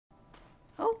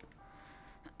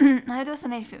No, there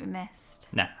wasn't anything we missed.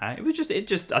 Nah, I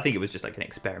think it was just like an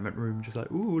experiment room, just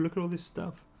like, ooh, look at all this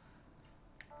stuff.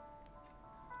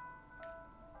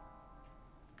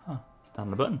 Huh, stand on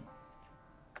the button.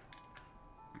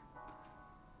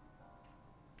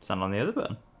 Stand on the other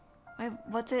button. Wait,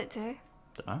 what did it do?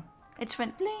 Don't know. It just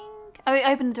went bling. Oh, it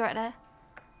opened the door right there.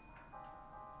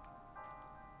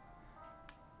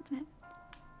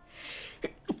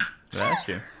 Bless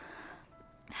you.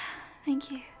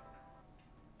 Thank you.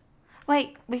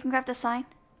 Wait, we can grab the sign.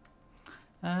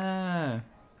 Oh.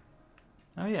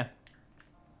 Oh, yeah.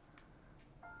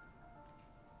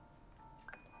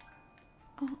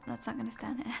 Oh, that's not going to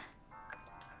stand it.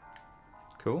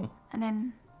 Cool. And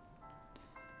then...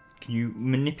 Can you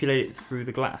manipulate it through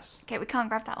the glass? Okay, we can't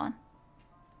grab that one.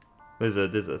 There's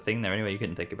a thing there anyway, you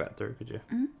couldn't take it back through, could you?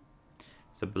 Mm?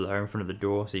 It's a blur in front of the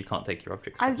door, so you can't take your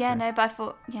objects Oh, back yeah, through. no, but I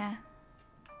thought, yeah.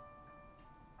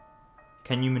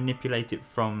 Can you manipulate it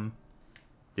from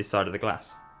this side of the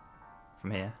glass?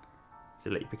 From here? Does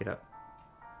it let you pick it up?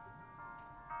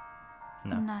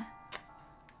 No. No.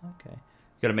 Okay.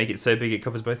 You gotta make it so big it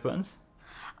covers both buttons?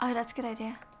 Oh, that's a good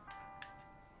idea.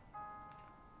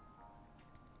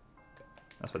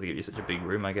 That's why they give you such a big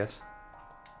room, I guess.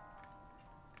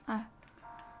 Oh.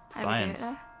 Science.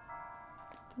 How I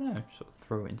don't know, sort of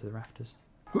throw it into the rafters.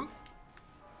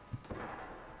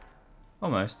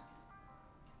 Almost.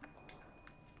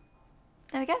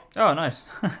 There we go. Oh, nice.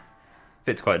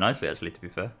 Fits quite nicely, actually, to be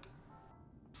fair.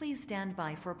 Please stand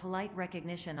by for polite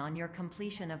recognition on your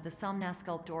completion of the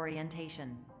Somnasculpt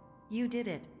orientation. You did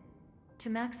it. To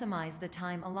maximize the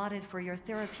time allotted for your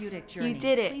therapeutic journey, You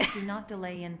did it. please do not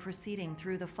delay in proceeding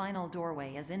through the final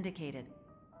doorway as indicated.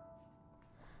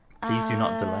 Please do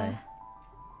not delay.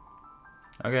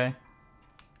 Okay.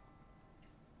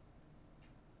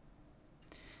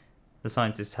 The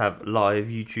scientists have live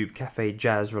YouTube Cafe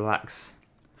Jazz Relax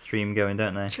stream going,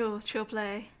 don't they? Chill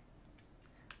play.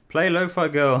 Play Lo-Fi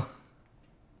Girl.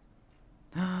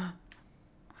 I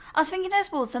was thinking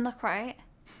those walls don't look right.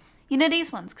 You know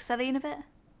these ones, because they lean a bit.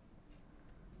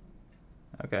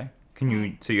 Okay. Can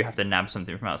you? So you have to nab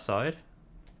something from outside?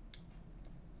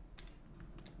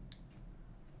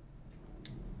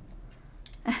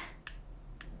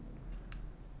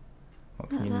 What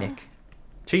can you nick?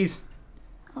 Cheese.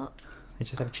 Oh. They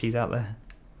just have cheese out there.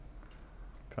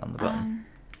 Put on the button.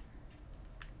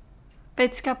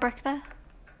 It's got brick there.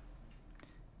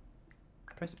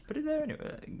 Press, put it there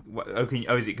anyway.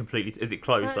 Oh, is it completely? Is it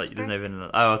closed? No, Like it's there's no even.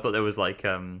 Oh, I thought there was like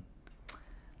a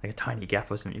tiny gap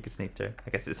or something you could sneak through. I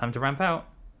guess it's time to ramp out.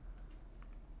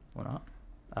 Or not?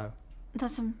 Oh.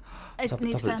 There's some. It Top-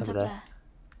 needs to top be of on there. top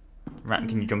there. Ramp.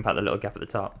 Can you jump out the little gap at the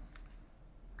top?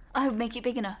 Oh, make it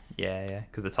big enough. Yeah,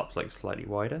 because the top's like slightly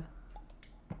wider.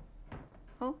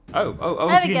 Oh. Oh!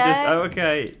 There You we can just. go. Oh,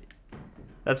 okay.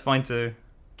 That's fine too.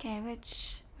 Okay,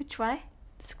 which way?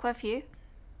 There's quite a few.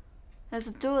 There's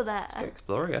a door there. Let's go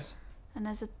explore, I guess. And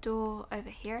there's a door over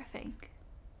here, I think.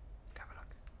 Have a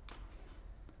look.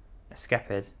 Escape.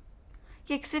 Yeah,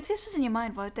 because if this was in your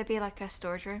mind, why would there be like a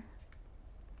storage room?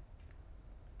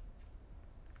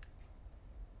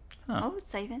 Huh. Oh, it's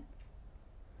saving.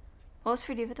 What was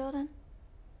through the other door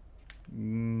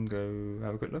then? Go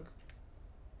have a quick look.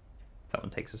 That one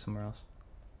takes us somewhere else.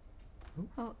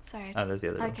 Oh, sorry. Oh, there's the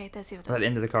other door. Okay, there's the other At door. the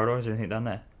end of the corridor, is there anything down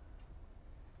there?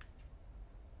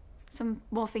 Some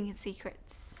more thinking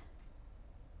secrets.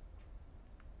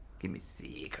 Give me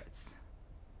secrets.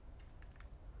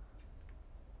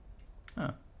 Oh.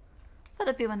 Thought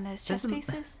there'd be one of those chess There's a-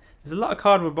 pieces. There's a lot of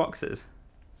cardboard boxes.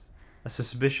 A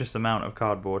suspicious amount of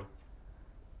cardboard.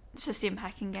 It's just the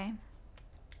unpacking game.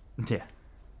 Yeah.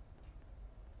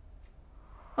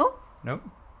 Oh, Nope.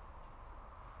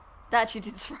 that actually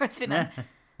did surprise me then.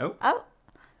 Oh. Oh,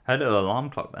 Had a little alarm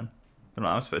clock then. Don't know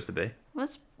what I'm supposed to be. well,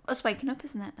 it's waking up,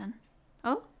 isn't it then?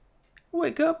 Oh,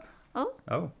 Wake up. oh.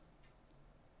 Oh.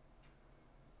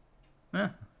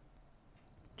 Ah.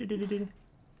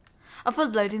 I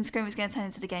thought the loading screen was going to turn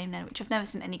into the game then, which I've never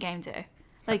seen any game do. be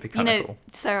Like, you kinda know, cool.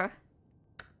 so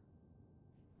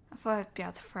I thought I'd be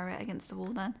able to throw it against the wall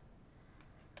then.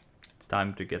 It's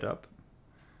time to get up.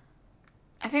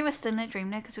 I think we're still in a dream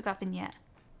now because we got a vignette.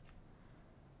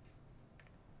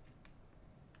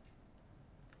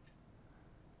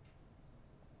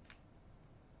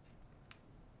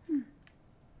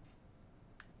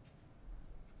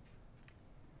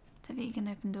 Don't think you can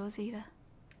open doors either.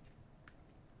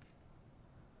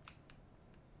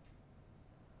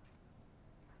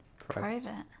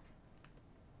 Private.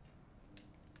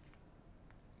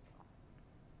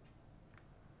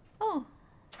 Oh,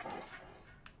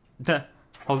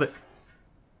 Hold it.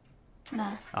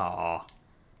 no. Aw.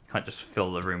 Can't just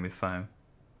fill the room with foam.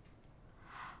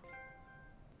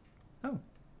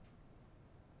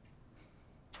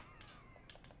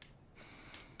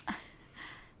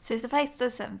 So if the place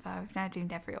does 7-5, we've now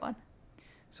doomed everyone.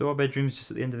 So our bedroom's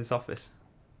just at the end of this office.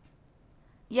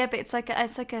 Yeah, but it's like a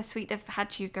suite they've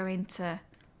had you go in to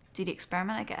do the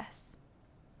experiment, I guess.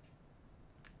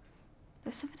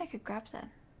 There's something I could grab then.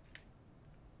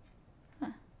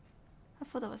 Huh. I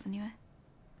thought there was anyway.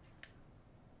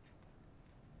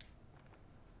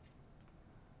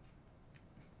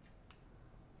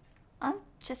 Oh,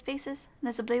 chest pieces.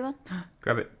 There's a blue one.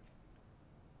 Grab it.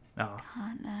 Oh,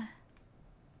 Can't.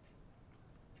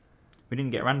 we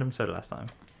didn't get random soda last time.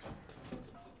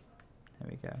 There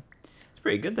we go. It's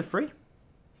pretty good. They're free.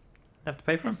 Have to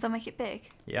pay for Can them. still make it big.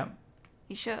 Yeah.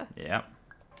 You sure? Yeah.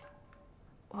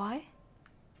 Why?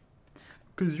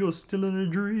 Because you're still in a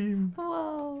dream.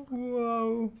 Whoa.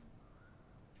 Whoa.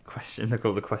 Question. Look at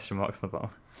all the question marks on the bottom.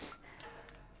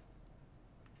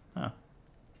 Oh.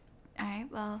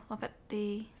 Alright, well, what about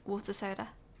the water soda?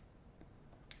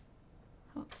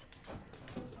 Oops.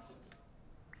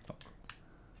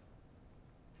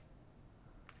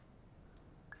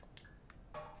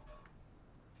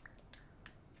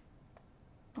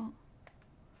 Oh.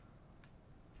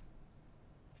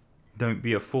 Don't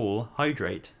be a fool.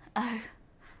 Hydrate. Oh.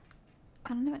 I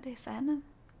don't know what they say in them.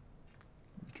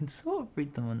 You can sort of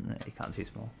read them on... You can't, too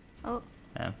small. Oh.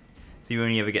 Yeah. So you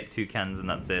only ever get 2 cans and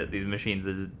that's it. These machines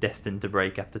are destined to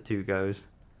break after 2 goes.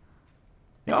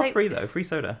 They It's are like- free though. Free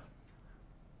soda.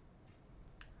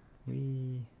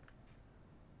 We...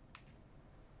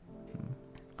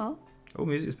 Oh. Oh,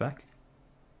 music's back.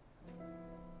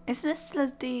 Isn't this still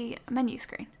the menu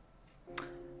screen?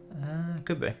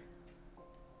 Could be.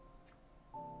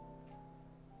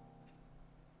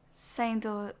 Same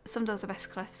door. Some doors are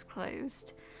best left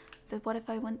closed. But what if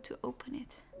I want to open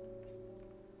it?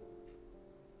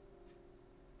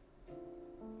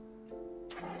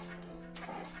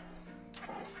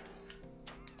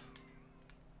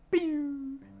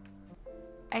 Pew.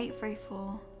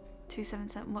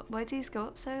 834-277. Why do these go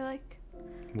up so like?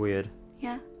 Weird.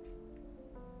 Yeah.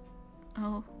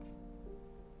 Oh.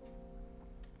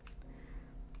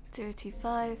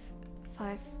 025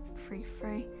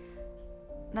 533.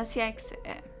 That's the exit.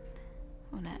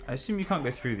 Oh no. I assume you can't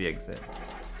go through the exit.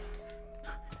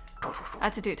 I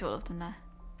had to do it to all of them there.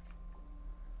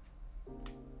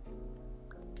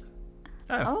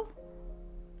 Oh.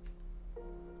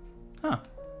 Oh. Huh.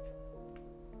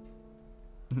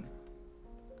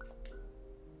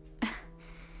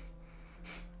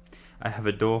 I have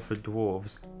a door for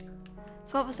dwarves.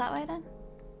 So what was that way then?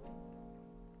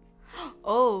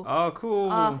 Oh. Oh,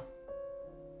 cool. Oh.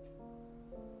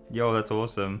 Yo, that's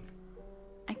awesome.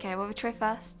 Okay, what we try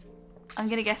first? I'm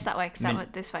gonna guess that way because that Min-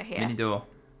 went this way here. Mini door.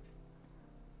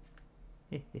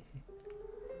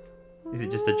 Is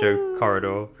it just a joke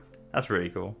corridor? That's really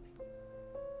cool.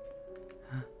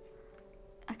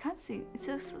 I can't see. It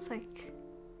just looks like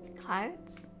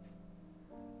clouds.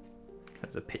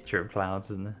 There's a picture of clouds,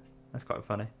 isn't there? That's quite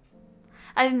funny.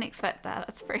 I didn't expect that.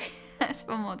 That's pretty. That's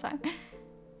one more time.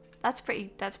 That's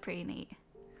pretty neat.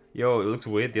 Yo, it looks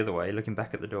weird the other way, looking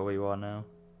back at the door where you are now.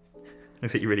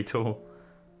 Looks like you're really tall.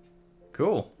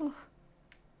 Cool. Ooh.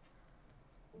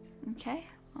 Okay,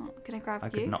 well, I'm gonna grab I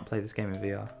you. could not play this game in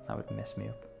VR. That would mess me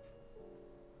up.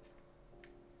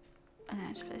 And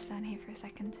then just put this down here for a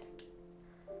second.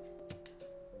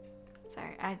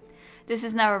 Sorry, this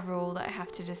is now a rule that I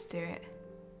have to just do it.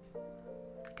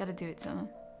 Gotta do it somehow.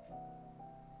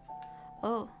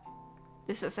 Oh,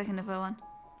 this looks like another one.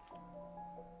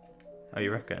 Oh,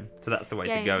 you reckon? So that's the way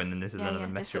to go, and then this is another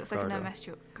mess This looks like corridor. another mess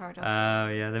corridor. Oh,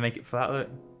 yeah, they make it flat, look.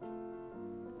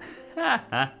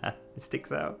 It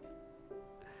sticks out.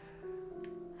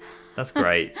 That's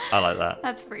great. I like that.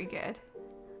 That's pretty good.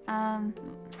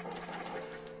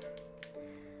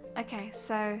 Okay,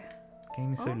 so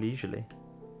Game is so leisurely.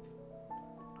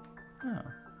 Oh.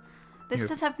 this you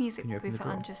does have music can you we open the put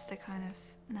on drawer? just to kind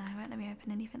of. No, it won't let me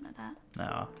open anything like that.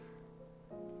 No.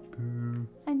 Boo.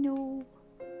 I know.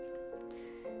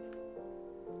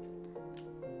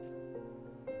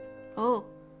 Oh.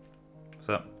 What's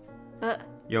up? Uh,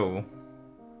 Yo.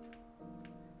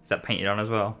 Is that painted on as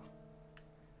well?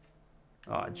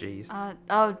 Oh, jeez.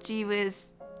 oh, gee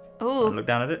whiz. Oh. Look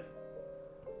down at it.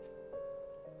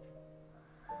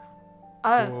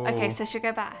 Oh, okay, Whoa. so should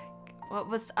go back. What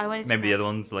was I wanted to Maybe the go- other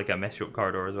one's like a mess shop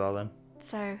corridor as well then.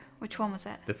 So, which one was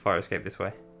it? The fire escape this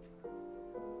way.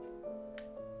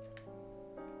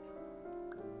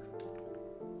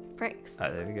 Bricks.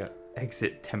 Oh, there we go.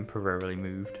 Exit temporarily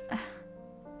moved.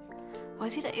 Why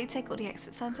did it take all the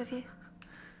exit signs with you?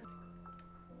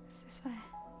 It's this way.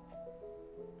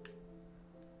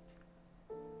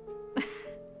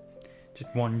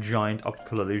 Just one giant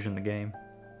optical illusion, the game.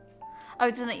 Oh,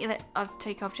 doesn't it let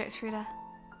take objects through there?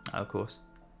 Oh, of course.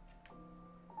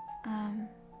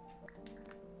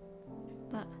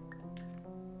 But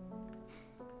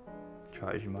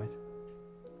Try as you might.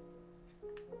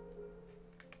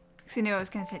 because you knew I was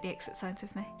going to take the exit signs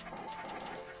with me.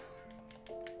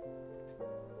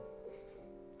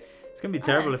 It's going to be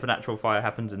terrible if an actual fire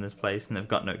happens in this place and they've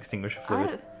got no extinguisher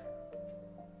fluid.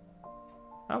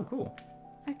 Oh, cool.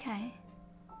 Okay.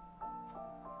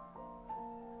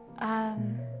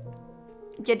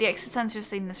 Yeah, the exit signs just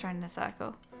seen this round in a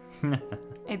circle.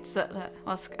 It's well,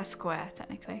 a square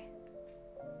technically.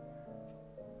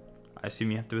 I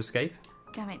assume you have to escape?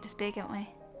 Gotta make this big, haven't we?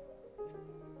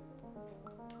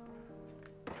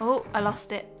 Oh, I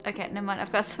lost it. Okay, never mind.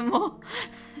 I've got some more.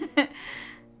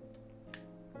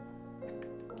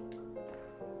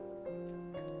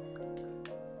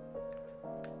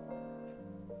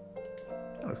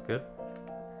 That looks good.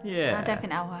 Yeah. I don't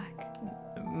think that'll work.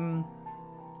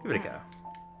 Give it a go.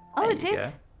 Oh, There it you did.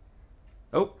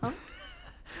 go. Oh.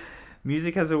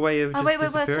 Music has a way of just Wait,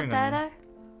 what's up disappearing there on you.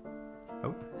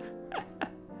 though? Oh.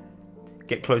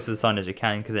 Get close to the sign as you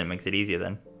can, because it makes it easier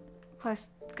then.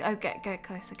 Close. Oh, go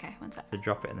close. Okay, one sec. So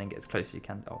drop it and then get as close as you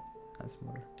can. Oh, that's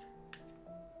more.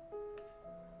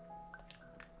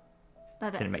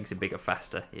 That Then it is. makes it bigger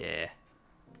faster. Yeah.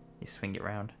 You swing it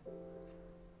round.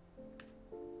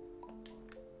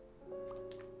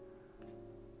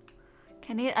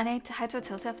 I need to. How do I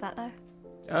tilt off that though?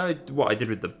 What I did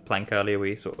with the plank earlier,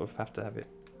 we sort of have to have it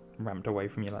ramped away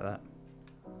from you like that.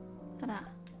 Like that.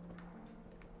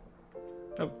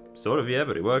 Oh, sort of, yeah,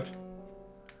 but it worked. I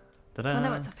Ta-da. wonder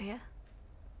what's up here.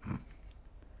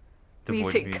 To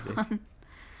avoid music.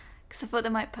 Because I thought they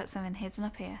might put something hidden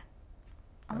up here.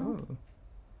 Oh. Oh.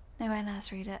 No way,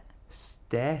 let's read it.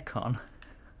 Staircon.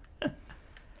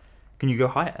 Can you go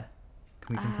higher?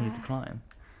 Can we continue to climb?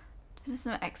 There's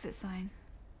no exit sign.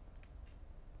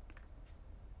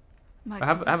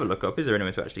 Have a look up. Is there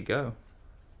anywhere to actually go?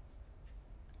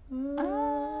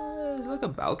 There's like a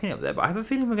balcony up there, but I have a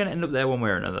feeling we're going to end up there one way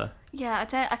or another. Yeah,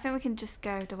 I think we can just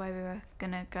go the way we were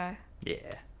gonna go. Yeah,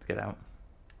 let's get out.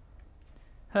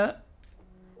 Huh?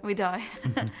 We die.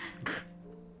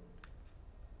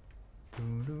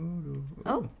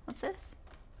 Oh, what's this?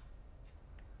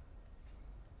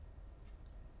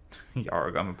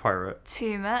 Yarg, I'm a pirate.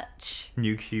 Too much.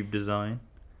 New cube design.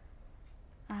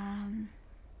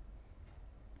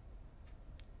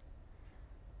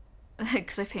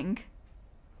 Clipping.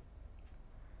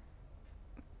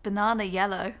 Banana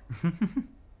yellow.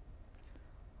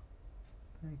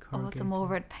 Oh, it's a more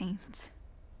red paint.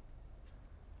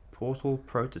 Portal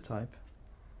prototype.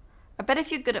 I bet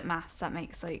if you're good at maths, that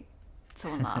makes like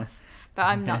someone laugh. But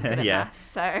I'm not good at Yeah. maths,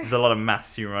 so There's a lot of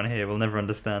maths humor on here. We'll never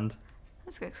understand.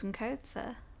 let's get some codes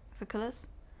for colours.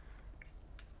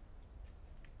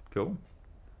 Cool.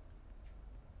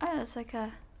 Oh, it's like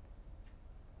a.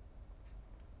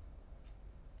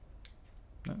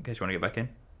 Oh, in case you want to get back in.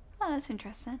 Oh, that's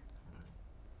interesting.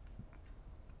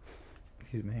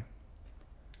 Excuse me.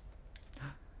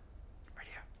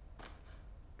 Radio.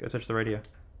 Go touch the radio.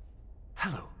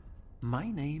 Hello, my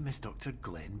name is Dr.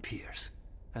 Glenn Pierce,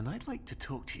 and I'd like to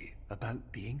talk to you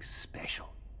about being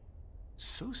special.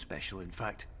 So special, in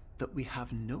fact, that we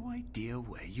have no idea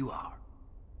where you are.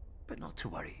 But not to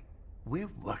worry, we're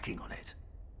working on it.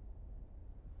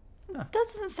 That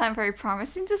doesn't sound very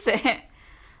promising, does it?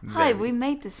 Hi, Very. we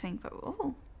made this thing, but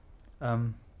oh,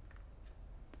 what's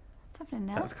happening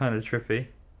now? That's kind of trippy.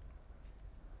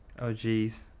 Oh,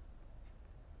 jeez.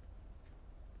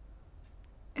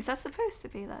 Is that supposed to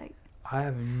be like? I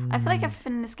have. I feel like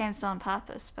everything in this game's done on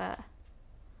purpose, but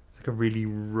It's like a really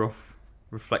rough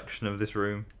reflection of this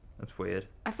room. That's weird.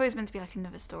 I thought it was meant to be like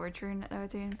another storage room that they were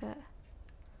doing, but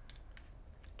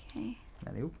okay.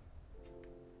 Anywho.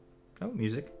 Oh,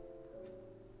 music.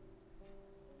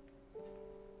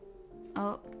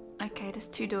 Oh, okay. There's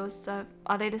two doors. So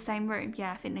are they the same room?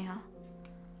 Yeah, I think they are.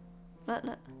 Look.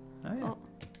 Oh, yeah. Oh.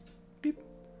 Beep.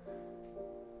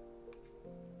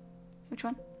 Which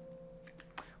one?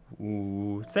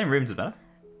 Ooh, same rooms as better.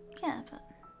 Yeah, but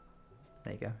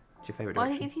There you go. It's your favourite why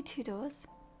did direction. they give you two doors?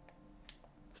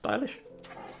 Stylish.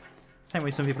 Same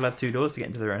way some people have 2 doors to get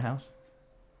into their own house.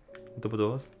 Double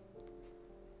doors.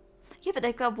 Yeah, but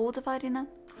they've got a wall dividing them.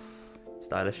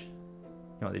 Stylish. You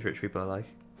know what these rich people are like?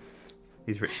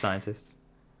 These rich scientists.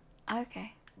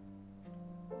 Okay.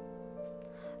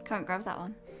 Can't grab that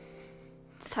one.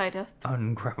 It's tied up.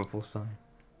 Ungrabbable sign.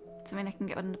 So I mean I can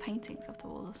get one of the paintings off the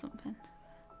wall or something.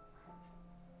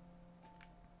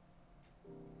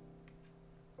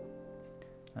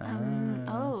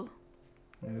 Oh.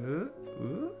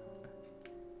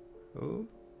 Ooh.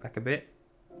 Back a bit.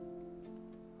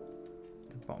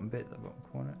 The bottom bit, the bottom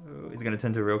corner. Oh, he's going to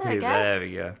turn to a real There we cave. go. There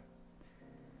we go.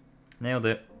 Nailed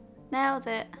it. Nailed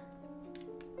it.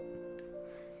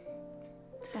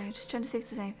 So, just trying to see if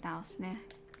there's anything else in here.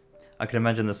 I can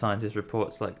imagine the scientist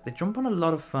reports, like, they jump on a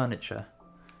lot of furniture.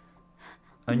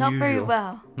 Not very Unusual.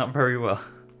 well. Not very well.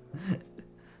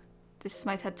 This is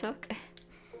my TED talk.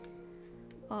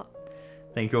 Well,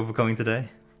 Thank you all for coming today.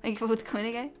 thank you for coming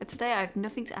again. Today I have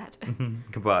nothing to add.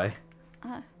 Goodbye.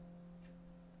 Oh.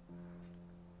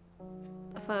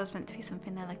 I thought it was meant to be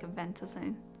something there, like a vent or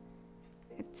something.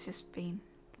 It's just been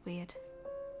weird.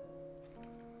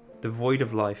 The void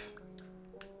of life.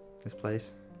 This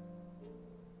place.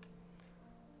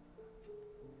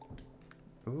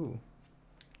 Ooh.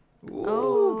 Ooh.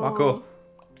 Oh. Parkour.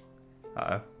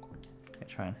 Uh-oh. Yeah,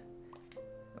 try and...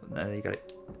 Oh, no, you got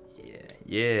it. Yeah.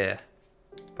 Yeah.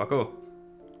 Parkour.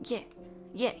 Yeah,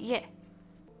 yeah, yeah.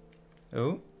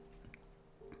 Oh.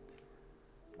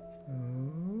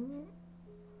 Ooh.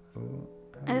 Ooh.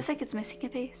 It looks like it's missing a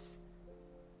piece.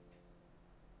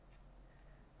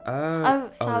 Oh,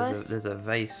 flowers. there's a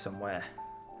vase somewhere.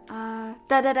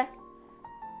 Da.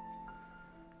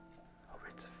 Oh,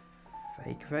 it's a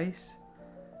fake vase?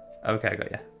 Okay, I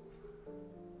got you.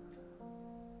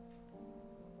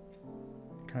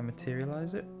 Can I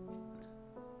materialize it?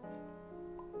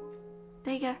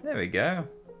 There you go. There we go.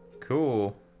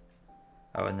 Cool.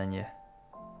 Oh, and then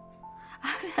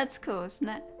That's cool, isn't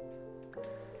it?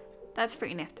 That's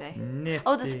pretty nifty. nifty.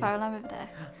 Oh, there's a fire alarm over there.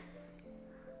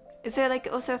 Is there like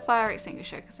also a fire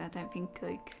extinguisher? Because I don't think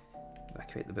like...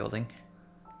 Evacuate the building.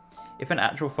 If an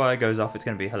actual fire goes off, it's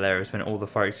going to be hilarious when all the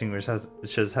fire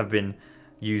extinguishers have been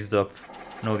used up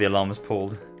and all the alarms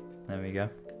pulled. There we go.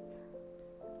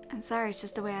 I'm sorry, it's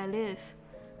just the way I live.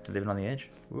 Living on the edge.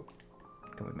 Whoop.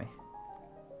 Come with me.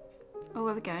 Oh,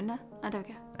 where are we going now? I don't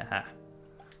go. Aha.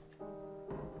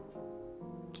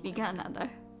 Can you get on that though?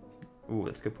 Ooh,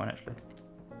 that's a good point actually.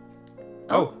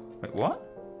 Oh. Wait, what?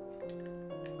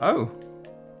 Oh.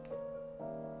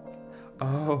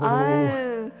 Oh.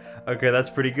 Oh. Okay, that's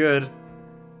pretty good.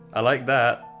 I like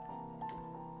that.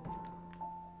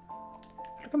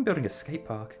 I feel like I'm building a skate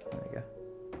park. There we go.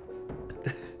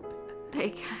 There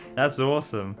you go. That's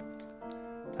awesome.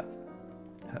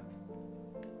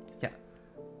 Yeah.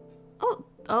 Oh,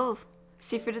 oh.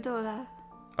 See through the door there.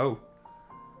 Oh.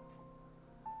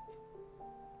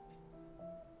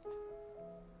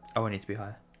 Oh, I need to be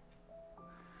higher.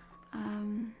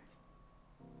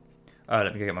 Oh,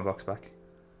 let me go get my box back.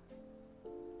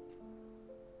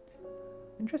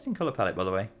 Interesting colour palette, by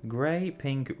the way. Grey,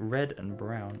 pink, red, and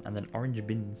brown, and then orange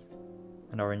bins.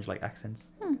 And orange, like,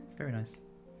 accents. Very nice.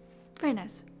 Very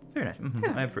nice. Very nice.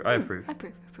 Yeah. I approve. I approve. I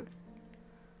approve.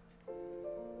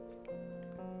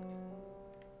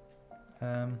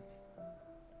 There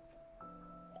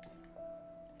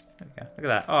we go. Look at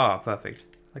that. Oh, perfect.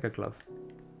 Like a glove.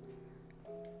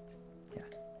 Yeah.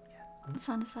 What's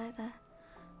on the side there?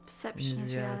 Perception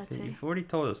is reality. You've already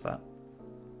told us that.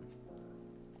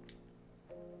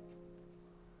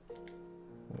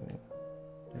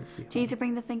 Do you need to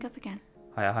bring the thing up again?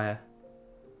 Higher, higher.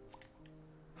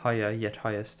 Higher, yet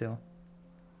higher still.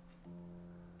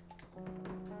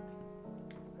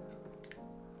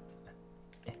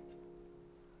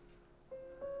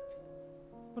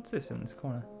 What's this in this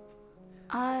corner?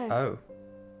 Oh. Oh.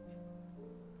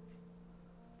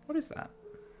 What is that?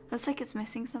 Looks like it's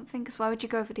missing something, because why would you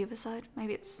go over the other side?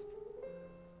 Maybe it's...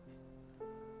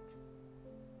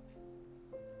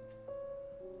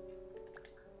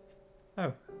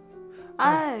 Oh.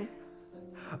 Oh.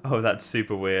 Oh, that's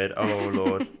super weird. Oh,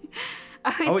 Lord.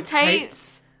 Oh, it's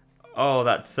taped. Oh,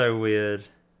 that's so weird.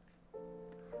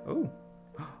 Oh.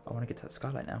 I want to get to that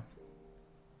skylight now.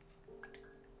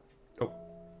 Oh.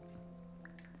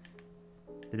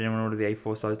 Did anyone order the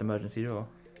A4 sized emergency door?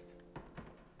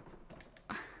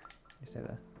 You stay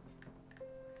there.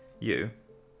 You're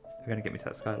going to get me to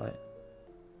that skylight.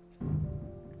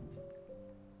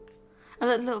 A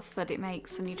little thud it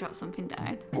makes when you drop something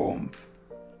down. Boom.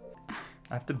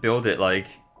 I have to build it like...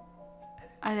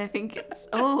 I don't think it's...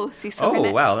 Oh, see something.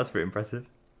 Oh, wow, that's pretty impressive.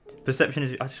 Perception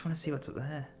is... I just want to see what's up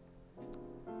there.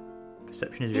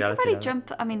 Perception is You reality. could probably though.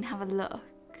 jump... I mean, have a look.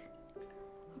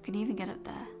 Or can you even get up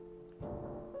there?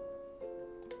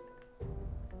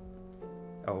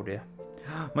 Oh, dear.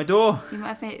 My door! You might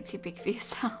have made it too big for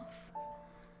yourself.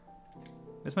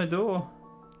 Where's my door?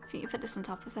 I think you put this on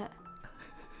top of it.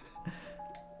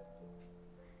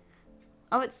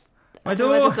 Oh, it's... My I don't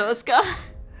know door! where the door's gone.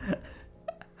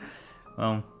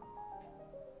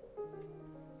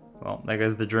 Well, there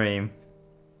goes the dream.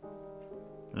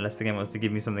 Unless the game wants to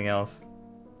give me something else.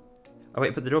 Oh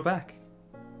wait, put the door back.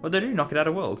 What did I do? Knock it out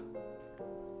of world?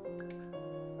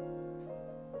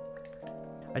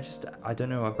 I don't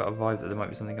know, I've got a vibe that there might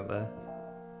be something up there.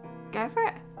 Go for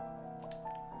it.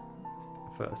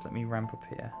 First, let me ramp up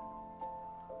here.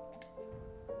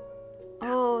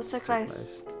 Oh, so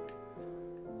close.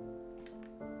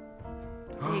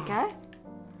 There you go.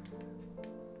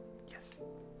 Yes.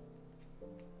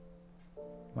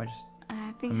 Am I just...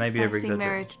 I think maybe it's over nicely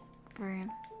mirrored room.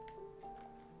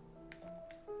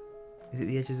 Is it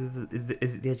the edges of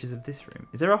is it the edges of this room?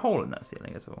 Is there a hole in that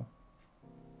ceiling at all?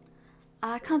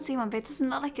 I can't see one, but it doesn't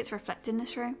look like it's reflected in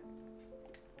this room.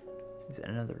 Is it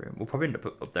another room? We'll probably end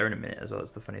up there in a minute as well.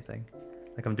 That's the funny thing.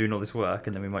 Like I'm doing all this work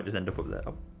and then we might just end up there.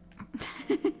 Oh.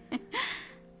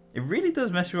 It really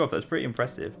does mess you up. That's pretty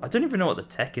impressive. I don't even know what the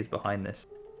tech is behind this.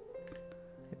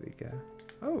 Here we go.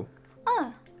 Oh.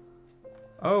 Oh.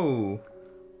 Oh.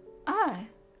 Oh.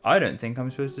 I don't think I'm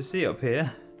supposed to see up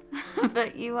here.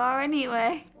 But you are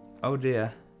anyway. Oh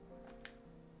dear.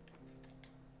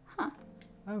 Huh.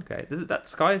 Okay. That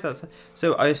sky is outside.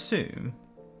 So I assume,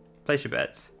 place your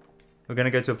bets, we're going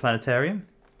to go to a planetarium?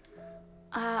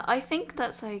 I think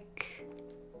that's like...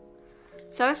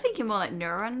 So I was thinking more like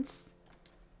neurons.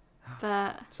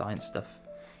 But... Science stuff.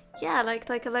 Yeah,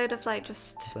 like a load of like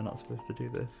just... They're not supposed to do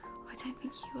this. I don't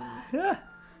think you were. Yeah.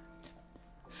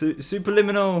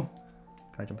 Superliminal.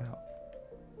 Can I jump out?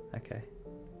 Okay.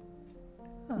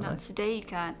 Oh, Not nice. today you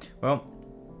can't. Well,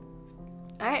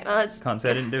 Alright, well let's... can't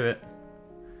say I didn't do it.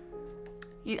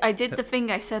 I did the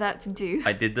thing I set out to do.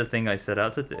 I did the thing I set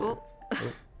out to do. Oh.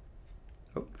 Oh.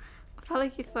 Oh. I felt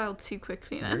like you failed too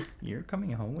quickly then. You're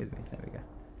coming home with me. There we go.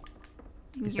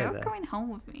 You stay You're there. going home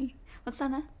with me. What's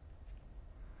that now?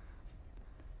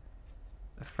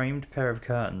 A framed pair of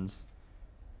curtains.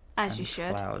 As and you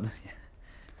should. Cloud. Yeah.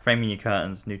 Framing your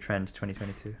curtains, new trend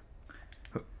 2022.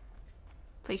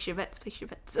 Place your bets, place your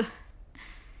bets.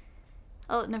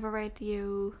 Oh, never read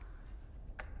you.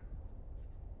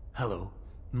 Hello,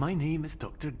 my name is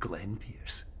Dr. Glenn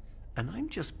Pierce, and I'm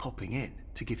just popping in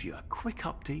to give you a quick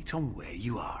update on where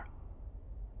you are.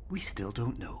 We still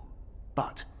don't know,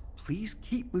 but please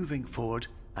keep moving forward,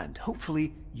 and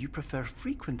hopefully you prefer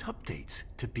frequent updates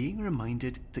to being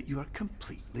reminded that you are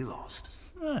completely lost.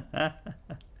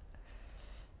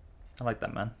 I like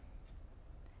that man.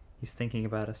 He's thinking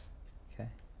about us. Okay.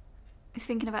 He's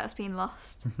thinking about us being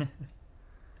lost.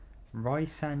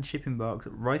 Rice and shipping box,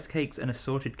 rice cakes and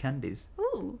assorted candies.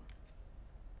 Ooh.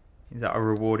 Is that a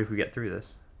reward if we get through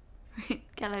this?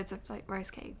 Get loads of like rice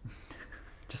cakes.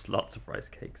 Just lots of rice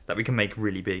cakes that we can make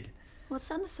really big. What's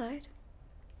that on the side?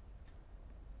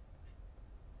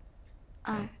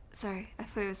 Oh, sorry. I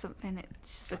thought it was something.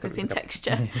 It's just like a thin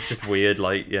texture. It's just weird,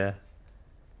 like, yeah.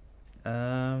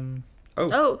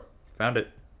 Oh. Found it.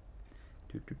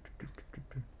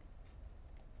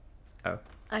 Oh.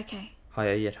 Okay.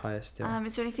 Higher, yet higher still.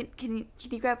 Is there anything? Can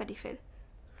you grab anything?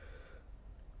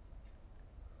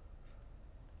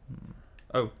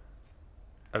 Oh.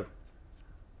 Oh.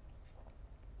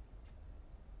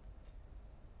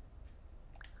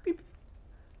 Beep.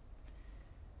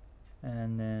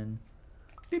 And then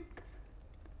beep.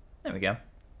 There we go.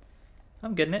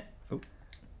 I'm getting it. Oh.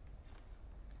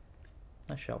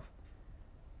 Nice shelf.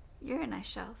 You're a nice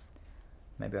shelf.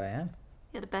 Maybe I am.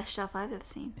 You're the best shelf I've ever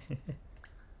seen.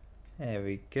 There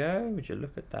we go. Would you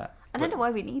look at that? I don't know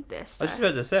why we need this. I was just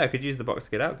about to say I could use the box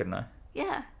to get out, couldn't I?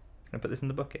 Yeah. Can I put this in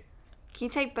the bucket? Can you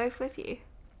take both with you?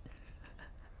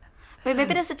 Wait,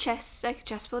 maybe there's a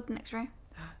chessboard in the next room.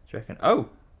 Do you reckon? Oh!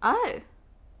 Oh.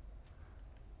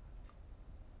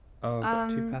 Oh, I've got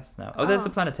two paths now. Oh, there's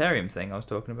the planetarium thing I was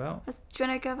talking about. Do you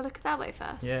want to go have a look at that way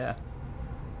first? Yeah.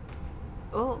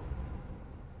 Oh.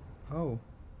 Oh.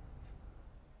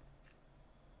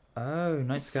 Oh,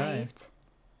 night It's sky. saved.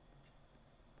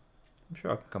 I'm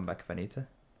sure I can come back if I need to.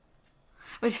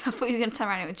 Wait, I thought you were going to turn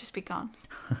around and it would just be gone.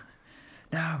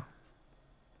 No.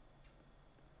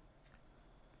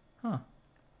 Huh.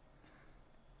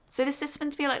 So is this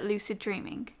meant to be like lucid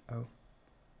dreaming? Oh.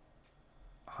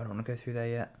 I don't want to go through there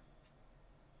yet.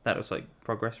 That looks like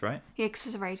progress, right? Yeah, because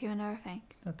there's a radio and everything.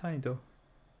 A tiny door.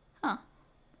 Huh.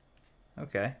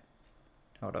 Okay.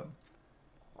 Hold up.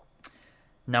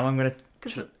 Now I'm going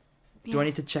to... Do I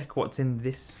need to check what's in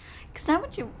this? Because now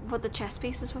what the chess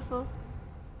pieces were for?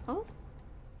 Oh.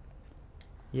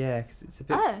 Yeah, because it's a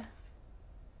bit... Oh.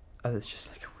 Oh, it's just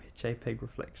like a weird JPEG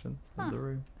reflection of the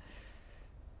room.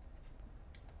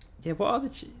 Yeah, what are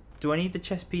the... Do I need the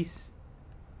chess piece?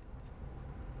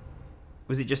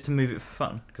 Was it just to move it for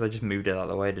fun? Because I just moved it out of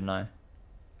the way, didn't I?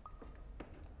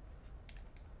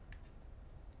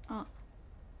 Oh.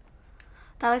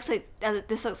 That looks like...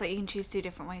 this looks like you can choose 2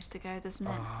 different ways to go, doesn't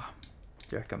it? Oh,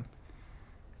 do you reckon?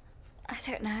 I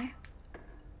don't know.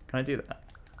 Can I do that?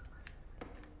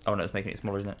 Oh no, it's making it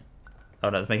smaller, isn't it? Oh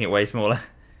no, it's making it way smaller.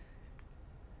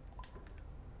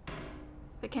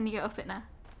 But can you get up it now?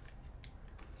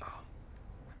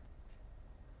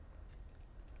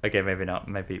 Okay, maybe not.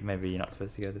 Maybe you're not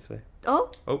supposed to go this way.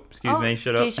 Oh. Oh, excuse me.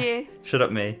 Shut up. Excuse you. Shut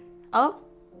up, me. Oh.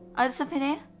 There's something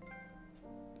here.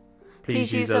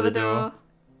 Please use other door.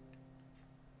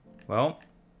 Well.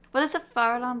 What is a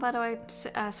fire alarm, by the way?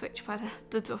 Switch by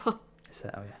the door. Is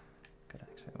that? Oh yeah. Gotta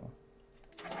activate more.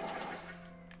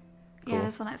 Yeah, Cool.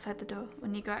 there's one outside the door.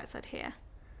 When you go outside here.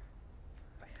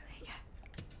 There you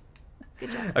go.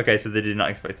 Good job. Okay, so they did not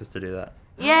expect us to do that.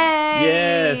 Yay!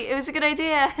 Yeah. It was a good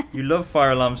idea. You love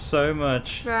fire alarms so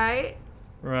much. Right.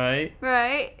 Right.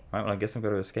 Right. Right, well, I guess I've got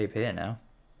to escape here now.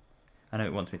 I know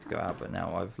it wants me to go out, but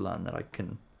now I've learned that I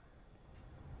can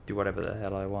do whatever the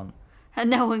hell I want. And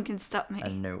no one can stop me.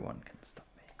 And no one can stop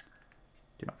me.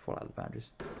 Do not fall out of the boundaries.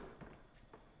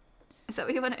 Is that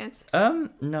what you wanted?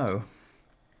 No.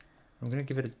 I'm gonna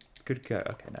give it a good go.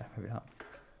 Okay, no, maybe not.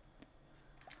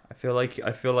 I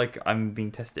feel like I'm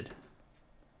being tested.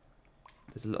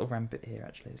 There's a little ramp bit here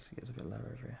actually. It's a bit lower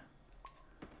over here.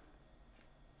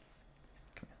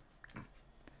 Come here.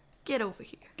 Get over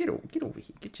here. Get over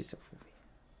here. Get yourself over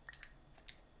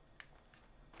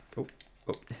here.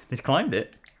 Oh, they climbed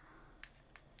it.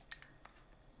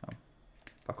 Oh,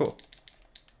 parkour.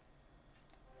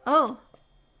 Oh.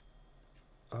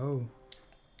 Oh.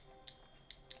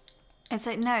 It's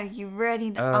like, no, you really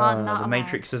are not The allowed.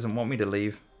 Matrix doesn't want me to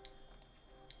leave.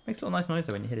 Makes a little nice noise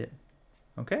though when you hit it.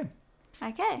 Okay.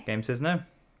 Okay. Game says no.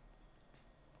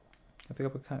 I pick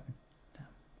up a coat.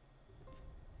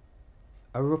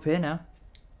 Oh, we're up here now.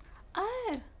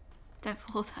 Oh. Don't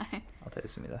fall down. I'll take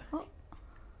this with me though. Oh.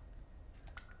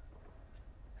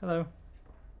 Hello.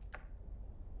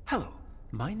 Hello,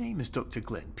 my name is Dr.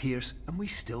 Glenn Pierce, and we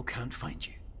still can't find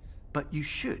you. But you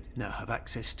should now have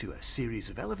access to a series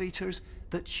of elevators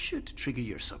that should trigger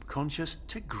your subconscious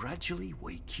to gradually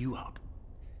wake you up.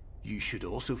 You should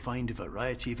also find a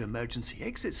variety of emergency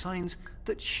exit signs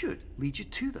that should lead you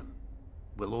to them.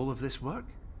 Will all of this work?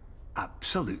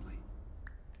 Absolutely.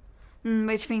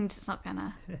 Which means it's not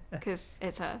gonna, because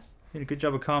it's us. You did a good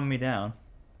job of calming me down.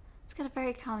 It's got a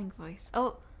very calming voice.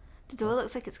 Oh, the door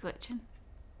looks like it's glitching.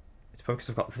 It's probably because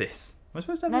I've got this. Am I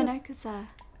supposed to have No, this? no, because